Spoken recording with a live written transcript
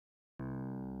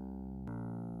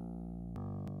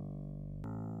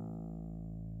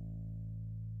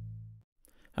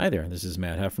Hi there, this is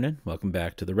Matt Heffernan. Welcome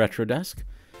back to the Retro Desk.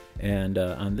 And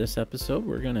on this episode,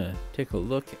 we're going to take a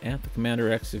look at the Commander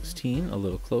X16 a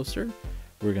little closer.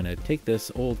 We're going to take this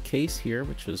old case here,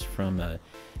 which was from a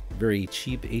very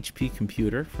cheap HP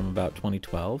computer from about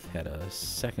 2012. Had a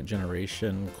second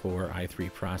generation Core i3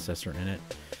 processor in it.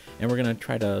 And we're going to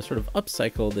try to sort of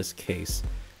upcycle this case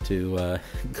to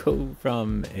go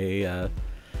from a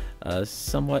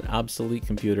somewhat obsolete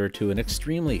computer to an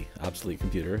extremely obsolete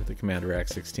computer, the Commander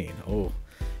X16. Oh,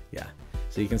 yeah.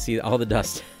 So you can see all the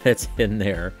dust that's in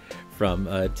there from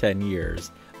 10 years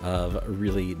of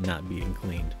really not being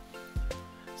cleaned.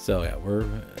 So yeah, we're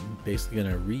basically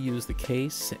going to reuse the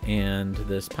case and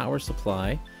this power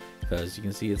supply, because you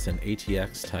can see it's an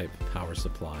ATX type power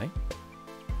supply.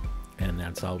 And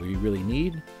that's all we really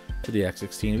need for the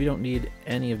X16. We don't need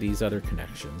any of these other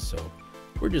connections, so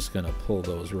we're just going to pull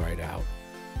those right out.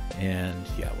 And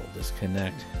yeah, we'll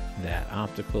disconnect that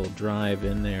optical drive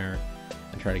in there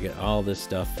and try to get all this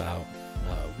stuff out.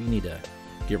 We need to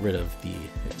get rid of the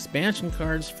expansion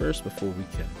cards first before we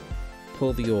can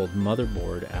pull the old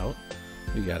motherboard out.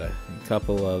 We got a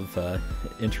couple of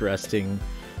interesting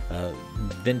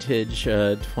vintage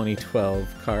 2012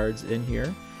 cards in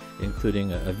here,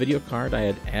 including a video card I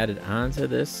had added onto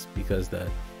this because the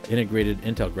integrated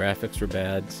Intel graphics were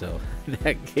bad, so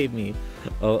that gave me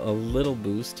a little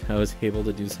boost. I was able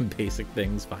to do some basic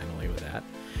things finally with that.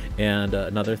 And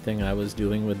another thing I was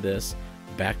doing with this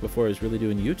back before I was really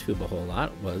doing YouTube a whole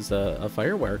lot was a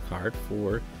FireWire card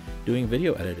for doing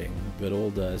video editing, good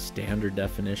old standard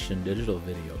definition digital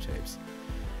videotapes.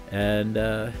 And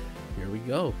here we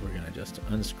go. We're gonna just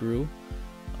unscrew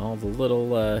all the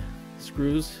little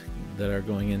screws that are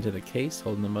going into the case,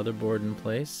 holding the motherboard in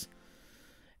place.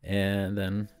 And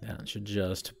then that should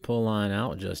just pull on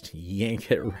out, just yank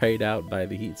it right out by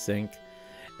the heatsink.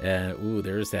 And ooh,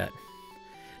 there's that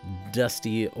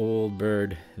dusty old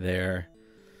bird there.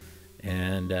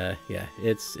 And yeah,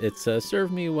 it's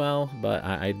served me well, but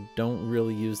I don't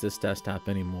really use this desktop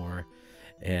anymore.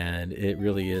 And it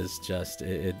really is just,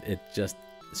 it just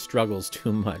struggles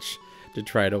too much to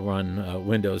try to run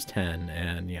Windows 10.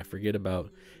 And yeah, forget about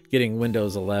getting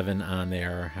Windows 11 on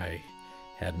there. I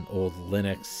had an old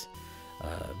Linux, I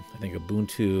think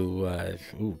Ubuntu,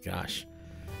 oh gosh,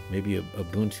 maybe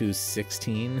Ubuntu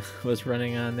 16 was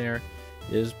running on there.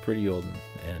 It is pretty old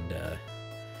and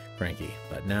cranky.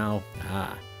 But now,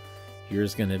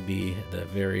 here's going to be the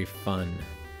very fun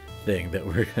thing that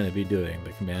we're going to be doing,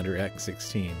 the Commander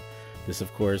X16. This,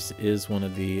 of course, is one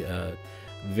of the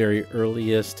very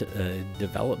earliest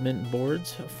development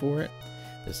boards for it.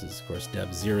 This is, of course,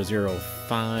 Dev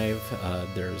 005.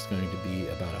 There's going to be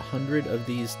about 100 of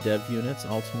these dev units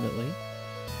ultimately.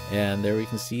 And there we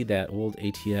can see that old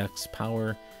ATX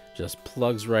power just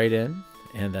plugs right in.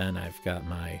 And then I've got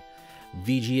my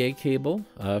VGA cable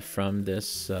from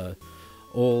this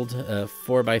old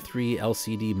 4x3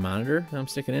 LCD monitor that I'm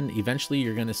sticking in. Eventually,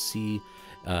 you're going to see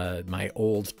my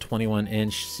old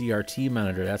 21-inch CRT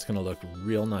monitor. That's going to look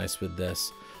real nice with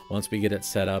this once we get it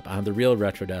set up on the real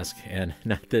retro desk and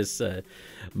not this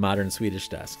modern Swedish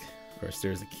desk. Of course,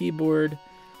 there's the keyboard.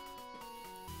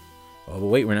 Oh, but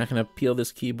wait, we're not going to peel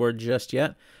this keyboard just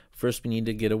yet. First, we need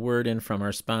to get a word in from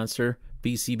our sponsor,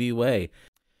 PCBWay.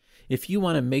 If you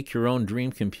want to make your own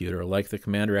dream computer like the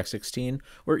Commander X16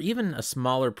 or even a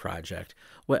smaller project,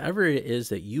 whatever it is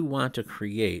that you want to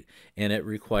create, and it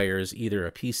requires either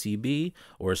a PCB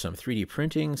or some 3D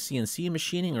printing, CNC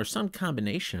machining, or some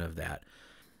combination of that,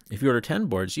 if you order 10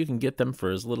 boards, you can get them for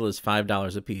as little as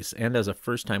 $5 a piece. And as a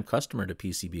first-time customer to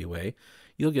PCBWay,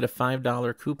 you'll get a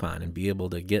 $5 coupon and be able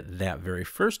to get that very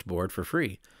first board for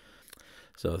free.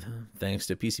 So thanks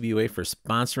to PCBWay for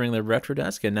sponsoring the Retro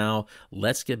Desk. And now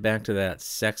let's get back to that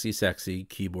sexy, sexy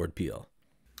keyboard peel.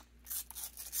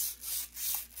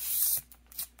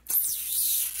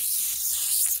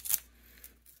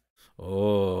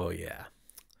 Oh, yeah.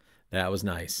 That was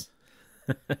nice.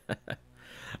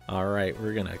 All right,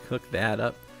 we're going to hook that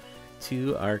up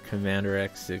to our Commander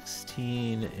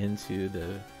X16 into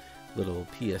the little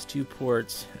PS2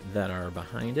 ports that are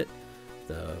behind it.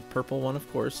 The purple one, of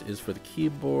course, is for the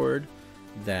keyboard.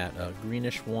 That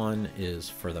greenish one is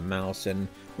for the mouse. And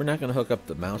we're not going to hook up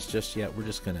the mouse just yet. We're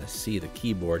just going to see the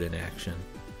keyboard in action.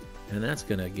 And that's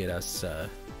going to get us the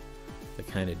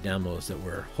kind of demos that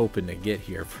we're hoping to get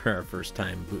here for our first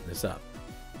time booting this up.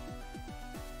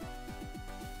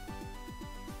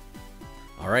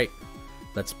 All right,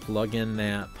 let's plug in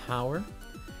that power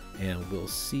and we'll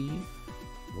see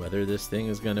whether this thing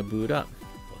is going to boot up.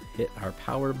 We'll hit our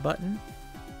power button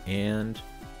and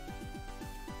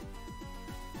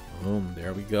boom,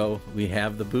 there we go. We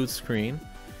have the boot screen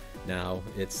Now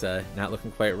it's not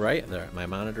looking quite right. My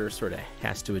monitor sort of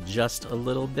has to adjust a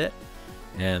little bit,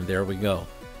 and there we go.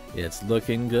 It's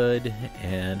looking good,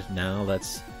 and now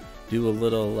let's do a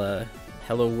little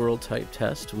Hello World type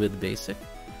test with BASIC.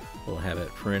 We'll have it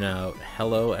print out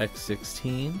Hello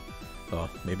X16. Oh,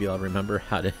 maybe I'll remember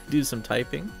how to do some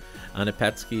typing on a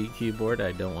Petsky keyboard.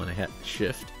 I don't want to hit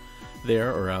Shift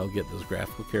there, or I'll get those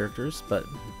graphical characters, but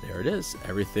there it is.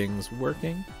 Everything's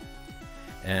working.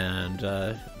 And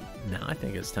now I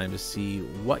think it's time to see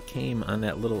what came on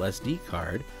that little SD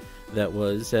card that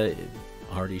was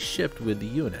already shipped with the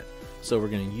unit. So we're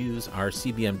going to use our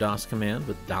CBM DOS command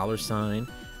with $,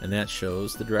 and that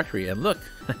shows the directory. And look,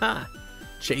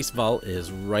 Chase Vault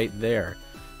is right there.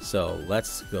 So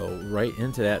let's go right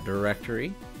into that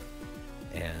directory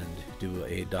and do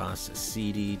a DOS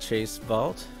CD Chase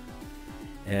Vault.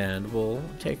 And we'll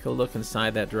take a look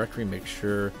inside that directory, make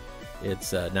sure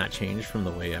it's not changed from the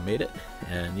way I made it.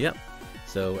 And yep,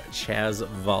 so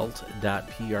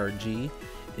chazvault.prg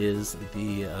is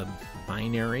the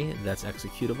binary that's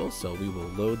executable. So we will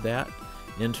load that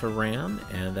into RAM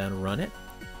and then run it.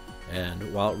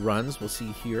 And while it runs, we'll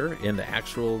see here in the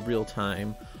actual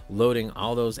real-time loading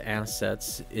all those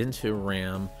assets into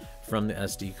RAM from the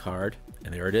SD card.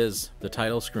 And there it is, the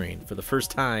title screen for the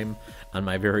first time on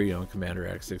my very own Commander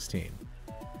X16.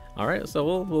 Alright,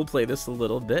 so we'll play this a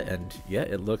little bit, and yeah,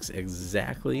 it looks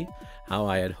exactly how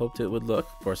I had hoped it would look.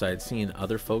 Of course, I had seen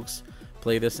other folks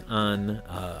play this on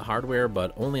hardware,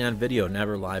 but only on video,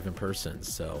 never live in person,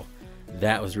 so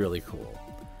that was really cool.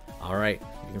 Alright,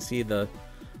 you can see the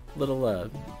little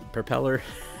propeller,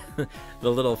 the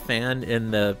little fan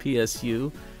in the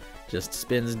PSU just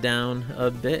spins down a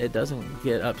bit. It doesn't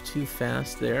get up too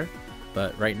fast there,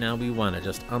 but right now we want to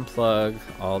just unplug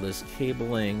all this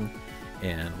cabling,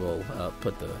 and we'll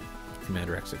put the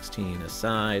Commander X16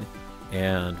 aside,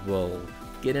 and we'll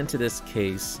get into this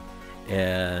case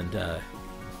and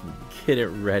get it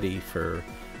ready for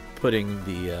putting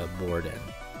the board in.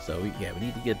 So yeah, we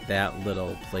need to get that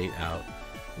little plate out.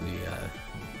 We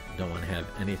don't want to have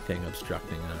anything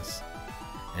obstructing us,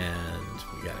 and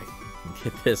we gotta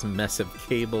get this mess of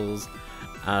cables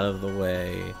out of the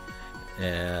way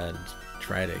and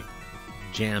try to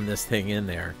jam this thing in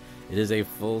there. It is a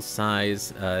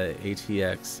full-size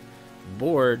ATX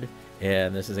board,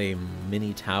 and this is a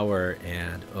mini tower,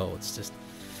 and oh, it's just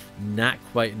not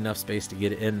quite enough space to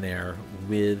get in there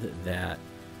with that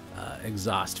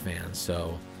exhaust fan.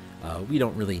 So we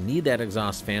don't really need that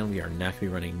exhaust fan. We are not going to be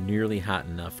running nearly hot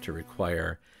enough to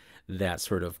require that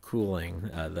sort of cooling.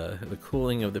 The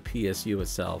cooling of the PSU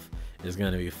itself is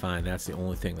going to be fine. That's the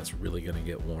only thing that's really going to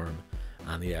get warm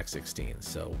on the X16.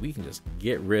 So we can just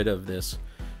get rid of this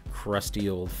crusty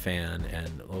old fan,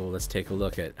 and oh, let's take a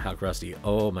look at how crusty.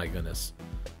 Oh my goodness,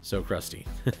 so crusty.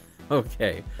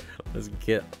 Okay, let's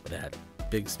get that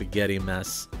big spaghetti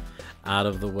mess out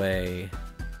of the way.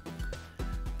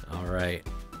 All right,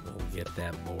 we'll get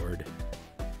that board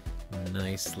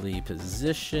nicely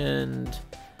positioned.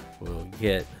 We'll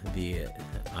get the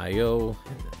I/O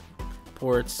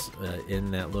ports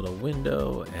in that little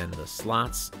window, and the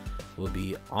slots will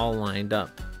be all lined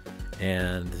up.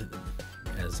 And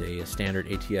as a standard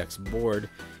ATX board,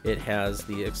 it has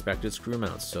the expected screw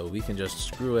mounts, so we can just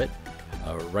screw it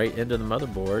right into the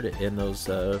motherboard in those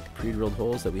pre-drilled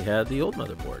holes that we had the old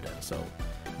motherboard in. So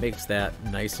makes that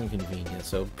nice and convenient.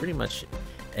 So pretty much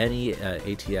any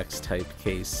ATX type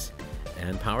case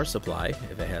and power supply,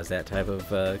 if it has that type of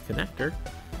connector,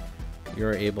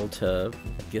 you're able to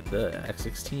get the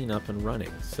X16 up and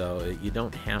running. So you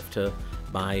don't have to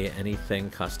buy anything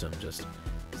custom, just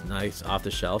it's nice off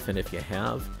the shelf. And if you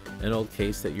have an old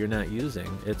case that you're not using,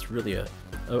 it's really a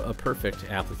perfect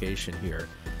application here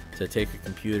to take a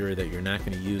computer that you're not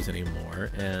going to use anymore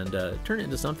and turn it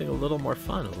into something a little more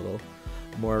fun, a little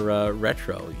more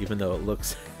retro, even though it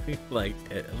looks like,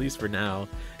 at least for now,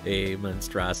 a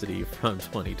monstrosity from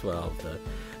 2012,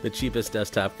 the cheapest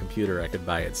desktop computer I could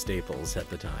buy at Staples at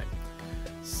the time.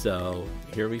 So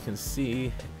here we can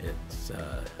see it's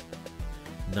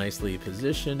nicely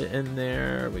positioned in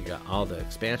there. We got all the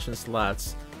expansion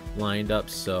slots lined up,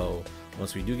 so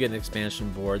once we do get an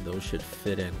expansion board, those should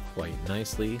fit in quite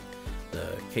nicely.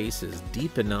 The case is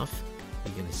deep enough.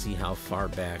 You can see how far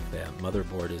back that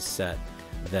motherboard is set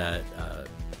that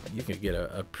you can get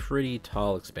a pretty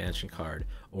tall expansion card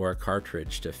or a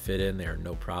cartridge to fit in there,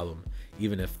 no problem,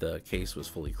 even if the case was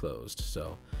fully closed.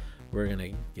 So we're gonna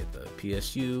get the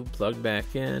PSU plugged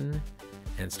back in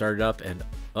and start it up, and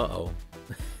uh-oh,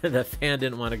 the fan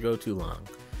didn't want to go too long.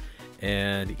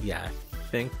 And yeah, I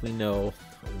think we know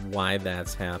why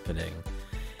that's happening.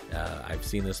 I've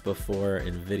seen this before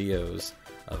in videos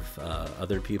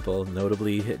other people,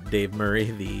 notably Dave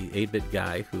Murray, the 8-bit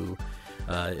guy who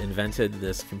invented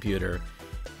this computer.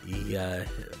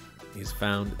 He's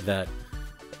found that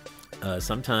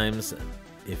sometimes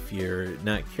if you're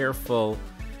not careful,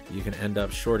 you can end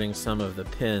up shorting some of the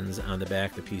pins on the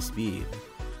back of the PCB.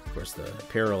 Of course, the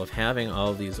peril of having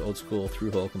all these old school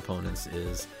through-hole components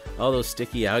is all those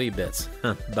sticky outy bits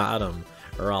on the bottom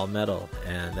are all metal,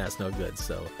 and that's no good.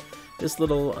 So this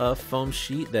little foam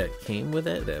sheet that came with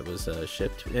it, that was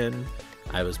shipped in,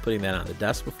 I was putting that on the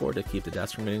desk before to keep the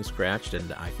desk from getting scratched,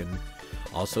 and I can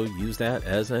also use that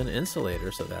as an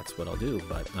insulator, so that's what I'll do.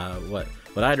 But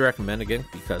what I'd recommend, again,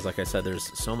 because like I said,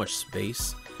 there's so much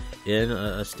space in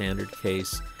a standard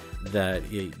case,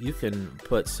 that you can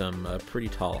put some pretty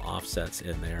tall offsets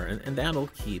in there, and that'll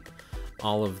keep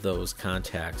all of those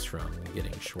contacts from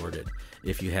getting shorted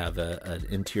if you have an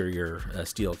interior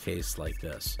steel case like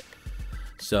this.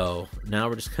 So now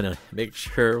we're just gonna make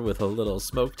sure with a little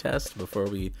smoke test before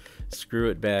we screw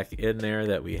it back in there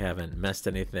that we haven't messed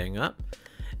anything up.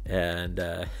 And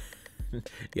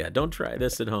yeah, don't try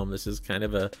this at home. This is kind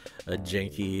of a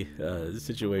janky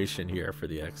situation here for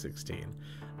the X16.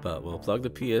 But we'll plug the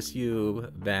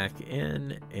PSU back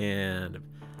in and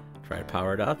try to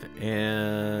power it up,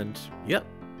 and yep,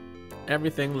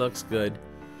 everything looks good.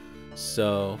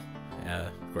 So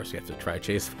of course you have to try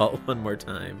chase fault one more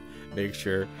time, make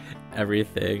sure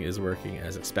everything is working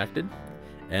as expected,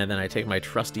 and then I take my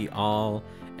trusty awl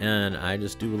and I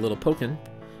just do a little poking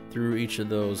through each of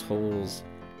those holes,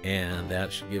 and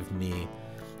that should give me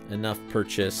enough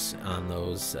purchase on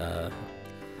those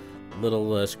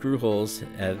little screw holes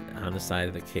on the side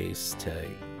of the case to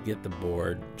get the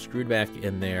board screwed back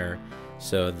in there,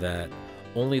 so that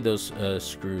only those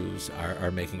screws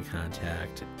are making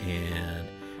contact, and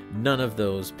none of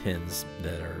those pins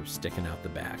that are sticking out the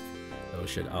back. Those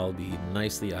should all be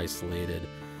nicely isolated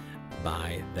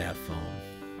by that foam.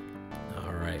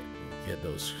 Alright, get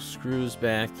those screws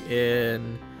back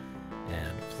in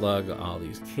and plug all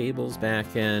these cables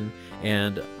back in.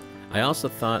 And I also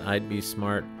thought I'd be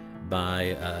smart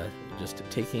by just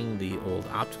taking the old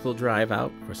optical drive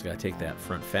out. Of course, I gotta take that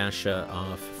front fascia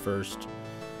off first,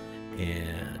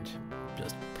 and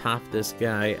just pop this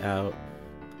guy out.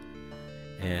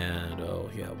 And oh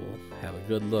yeah, we'll have a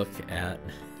good look at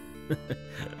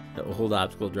the old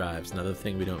optical drives, another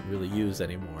thing we don't really use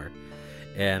anymore.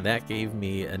 And that gave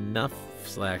me enough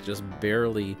slack, just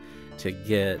barely, to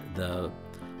get the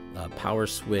power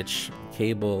switch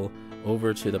cable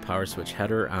over to the power switch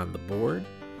header on the board.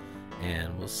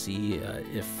 And we'll see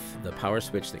if the power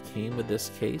switch that came with this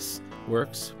case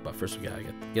works. But first we gotta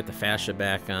get the fascia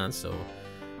back on so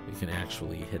we can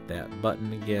actually hit that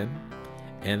button again.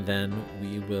 And then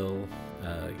we will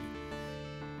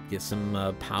get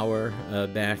some power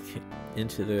back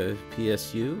into the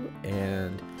PSU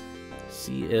and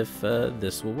see if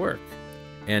this will work.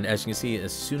 And as you can see,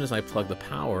 as soon as I plug the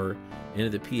power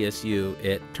into the PSU,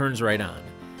 it turns right on.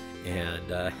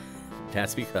 And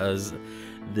that's because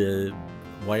the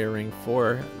wiring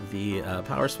for the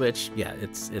power switch, yeah,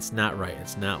 it's not right.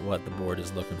 It's not what the board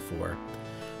is looking for.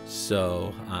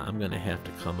 So I'm gonna have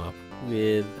to come up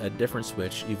with a different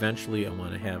switch. Eventually I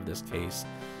want to have this case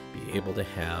be able to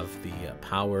have the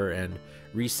power and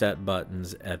reset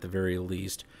buttons at the very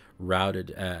least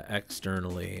routed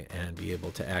externally, and be able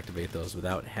to activate those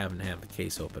without having to have the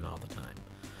case open all the time.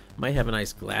 Might have a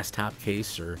nice glass top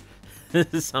case or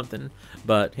something,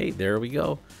 but hey, there we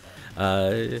go.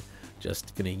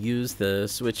 Just gonna use the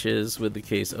switches with the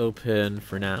case open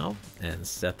for now and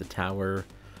set the tower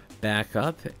back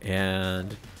up,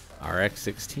 and our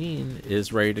X16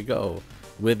 is ready to go,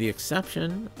 with the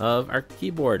exception of our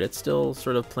keyboard. It's still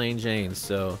sort of plain Jane,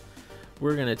 so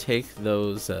we're gonna take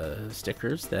those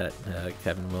stickers that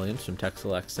Kevin Williams from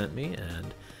TechSelect sent me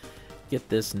and get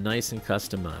this nice and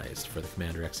customized for the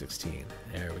Commander X16.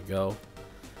 There we go.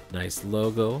 Nice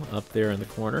logo up there in the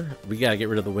corner. We gotta get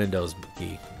rid of the Windows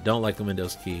key. Don't like the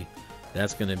Windows key.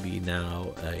 That's gonna be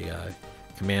now a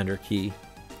Commander key,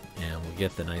 and we'll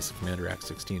get the nice Commander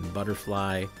X16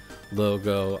 butterfly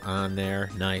logo on there.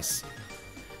 Nice.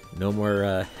 No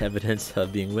more evidence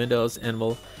of being Windows, and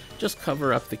we'll just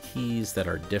cover up the keys that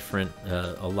are different.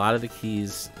 A lot of the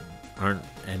keys aren't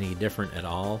any different at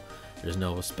all. There's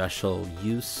no special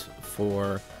use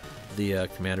for the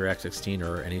Commander X16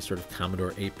 or any sort of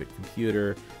Commodore 8-bit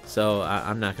computer, so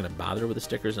I'm not going to bother with the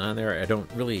stickers on there. I don't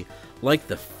really like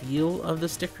the feel of the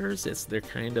stickers. They're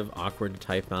kind of awkward to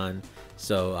type on,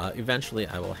 so eventually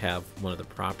I will have one of the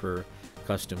proper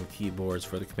custom keyboards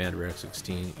for the Commander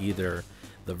X16, either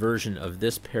the version of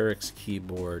this Perix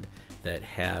keyboard that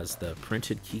has the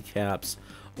printed keycaps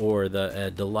or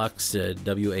the deluxe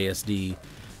WASD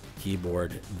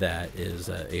keyboard that is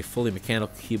a fully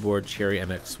mechanical keyboard, Cherry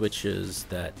MX switches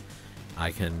that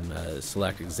I can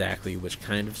select exactly which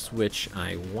kind of switch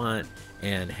I want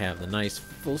and have the nice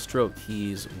full stroke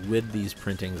keys with these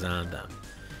printings on them.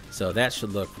 So that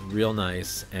should look real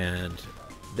nice, and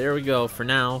there we go. For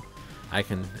now, I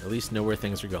can at least know where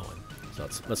things are going. So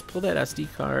let's pull that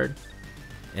SD card,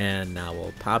 and now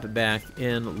we'll pop it back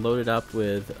in, load it up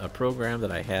with a program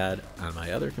that I had on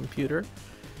my other computer,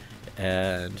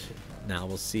 and now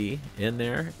we'll see in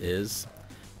there is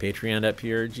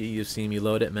Patreon.prg. You've seen me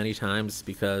load it many times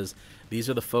because these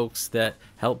are the folks that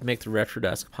help make the Retro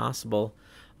Desk possible.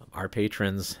 Our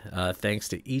patrons, thanks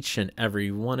to each and every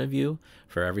one of you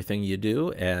for everything you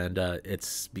do, and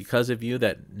it's because of you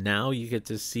that now you get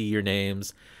to see your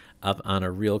names up on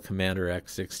a real Commander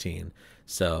X16.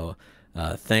 So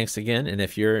thanks again, and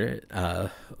if you're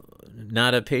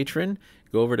not a patron,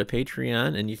 go over to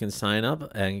Patreon and you can sign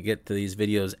up and get these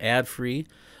videos ad-free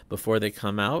before they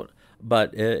come out.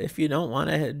 But if you don't want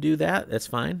to do that, that's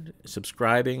fine.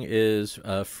 Subscribing is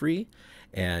free,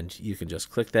 and you can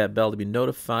just click that bell to be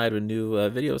notified when new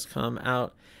videos come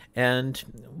out, and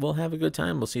we'll have a good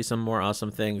time. We'll see some more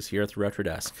awesome things here at the Retro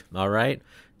Desk. All right,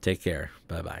 take care.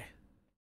 Bye-bye.